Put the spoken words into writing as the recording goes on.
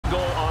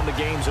on the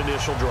game's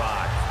initial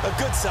drive? A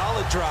good,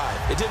 solid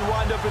drive. It didn't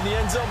wind up in the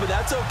end zone, but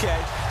that's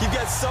okay. You've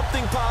got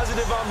something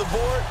positive on the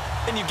board,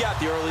 and you got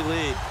the early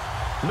lead.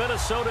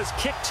 Minnesota's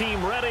kick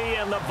team ready,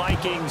 and the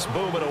Vikings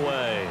boom it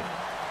away.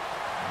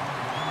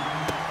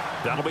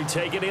 That'll be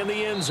taken in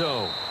the end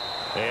zone.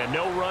 And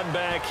no run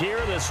back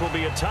here. This will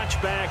be a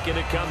touchback, and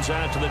it comes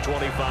out to the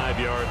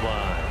 25-yard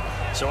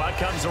line. So out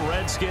comes the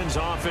Redskins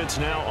offense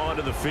now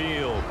onto the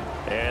field.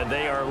 And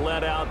they are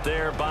led out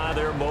there by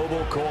their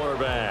mobile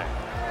quarterback.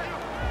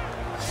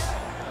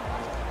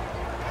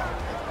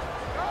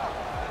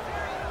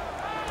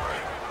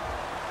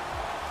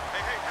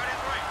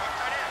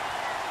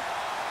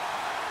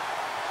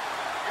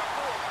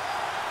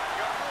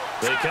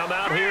 They come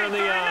out here in the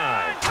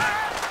eye.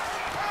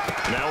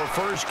 Now a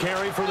first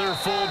carry for their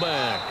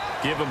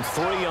fullback. Give them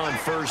 3 on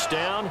first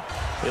down.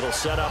 It'll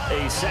set up a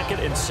 2nd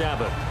and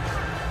 7.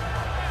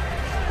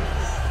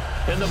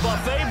 And the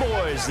Buffet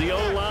boys, the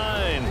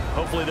O-line,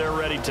 hopefully they're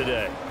ready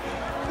today.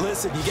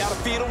 Listen, you got to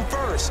feed them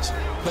first.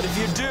 But if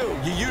you do,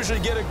 you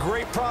usually get a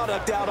great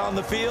product out on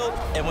the field.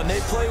 And when they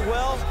play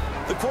well,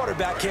 the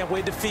quarterback can't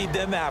wait to feed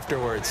them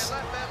afterwards.